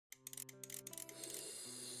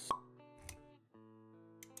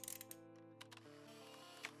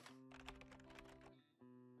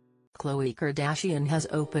Khloe Kardashian has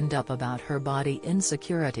opened up about her body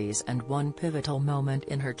insecurities and one pivotal moment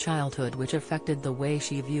in her childhood which affected the way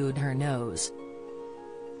she viewed her nose.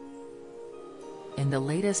 In the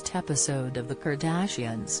latest episode of The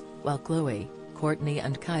Kardashians, while Khloe, Kourtney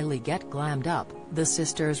and Kylie get glammed up, the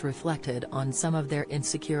sisters reflected on some of their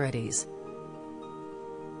insecurities.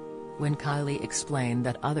 When Kylie explained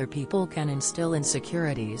that other people can instill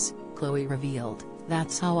insecurities, Khloe revealed,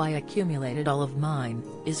 "That's how I accumulated all of mine,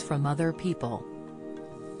 is from other people."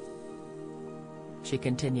 She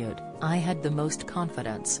continued, "I had the most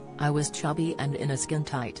confidence, I was chubby and in a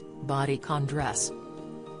skin-tight, bodycon dress.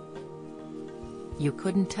 You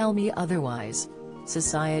couldn't tell me otherwise.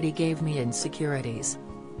 Society gave me insecurities."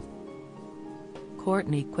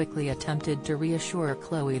 Kourtney quickly attempted to reassure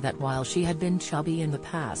Khloe that while she had been chubby in the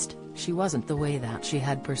past, she wasn't the way that she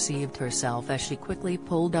had perceived herself, as she quickly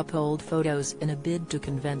pulled up old photos in a bid to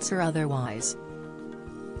convince her otherwise.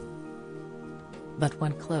 But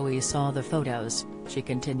when Khloe saw the photos, she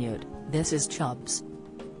continued, "This is chubs.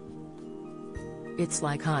 It's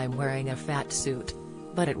like I'm wearing a fat suit."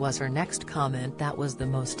 But it was her next comment that was the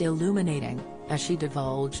most illuminating, as she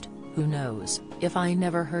divulged, "Who knows, if I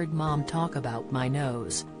never heard Mom talk about my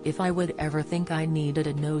nose, if I would ever think I needed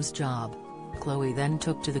a nose job." Khloe then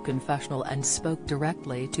took to the confessional and spoke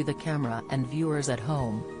directly to the camera and viewers at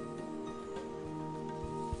home.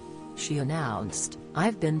 She announced,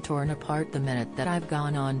 "I've been torn apart the minute that I've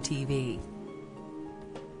gone on TV.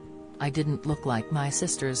 I didn't look like my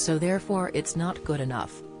sisters, so therefore it's not good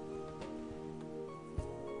enough.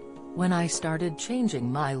 When I started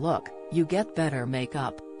changing my look, you get better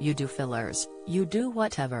makeup, you do fillers, you do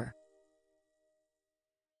whatever.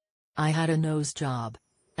 I had a nose job.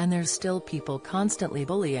 And there's still people constantly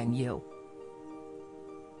bullying you.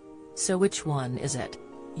 So which one is it?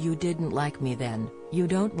 You didn't like me then, you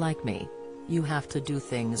don't like me. You have to do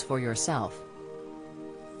things for yourself."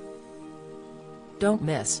 Don't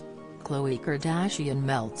miss. Khloe Kardashian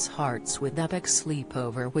melts hearts with epic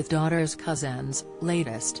sleepover with daughter's cousins.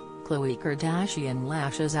 Latest, Khloe Kardashian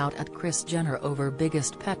lashes out at Kris Jenner over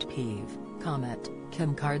biggest pet peeve, comment.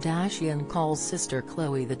 Kim Kardashian calls sister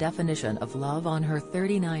Khloe the definition of love on her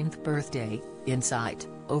 39th birthday. Insight,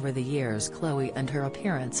 over the years Khloe and her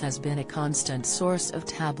appearance has been a constant source of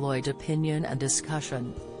tabloid opinion and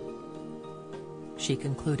discussion. She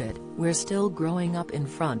concluded, "We're still growing up in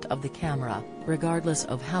front of the camera, regardless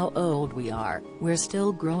of how old we are, we're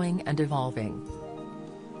still growing and evolving.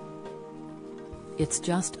 It's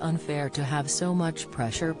just unfair to have so much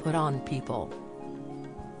pressure put on people.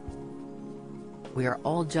 We're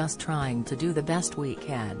all just trying to do the best we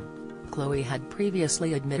can." Khloe had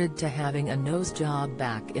previously admitted to having a nose job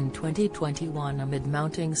back in 2021 amid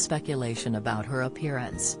mounting speculation about her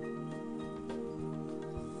appearance.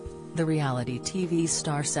 The reality TV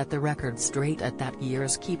star set the record straight at that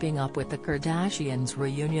year's Keeping Up with the Kardashians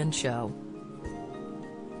reunion show.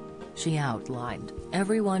 She outlined,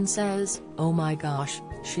 "Everyone says, oh my gosh,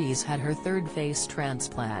 she's had her third face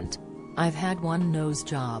transplant. I've had one nose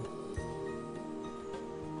job.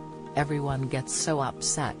 Everyone gets so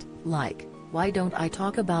upset, like, why don't I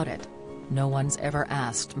talk about it? No one's ever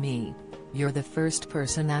asked me. You're the first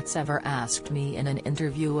person that's ever asked me in an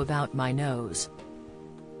interview about my nose."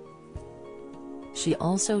 She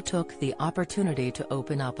also took the opportunity to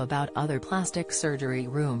open up about other plastic surgery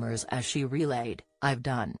rumors as she relayed, "I've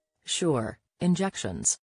done, sure,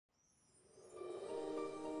 injections.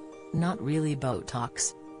 Not really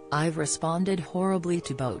Botox. I've responded horribly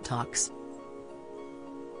to Botox."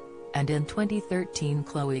 And in 2013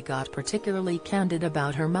 Khloe got particularly candid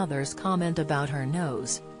about her mother's comment about her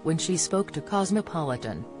nose, when she spoke to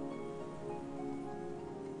Cosmopolitan.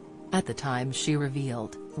 At the time she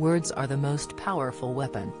revealed, "Words are the most powerful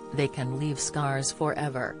weapon, they can leave scars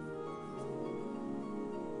forever.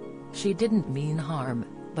 She didn't mean harm,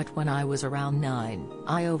 but when I was around 9,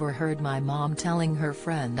 I overheard my mom telling her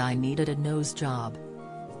friend I needed a nose job.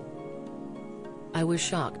 I was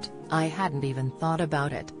shocked, I hadn't even thought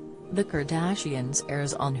about it." The Kardashians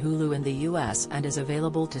airs on Hulu in the US and is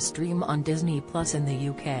available to stream on Disney Plus in the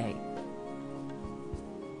UK.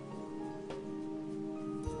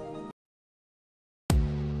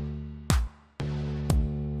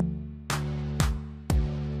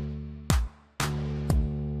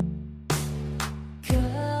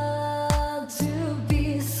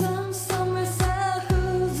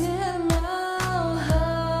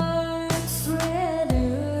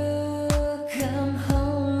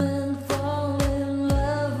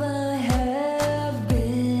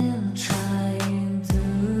 Trying to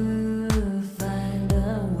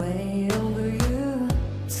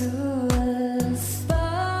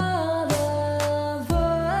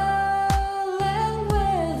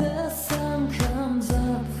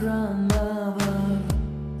summer.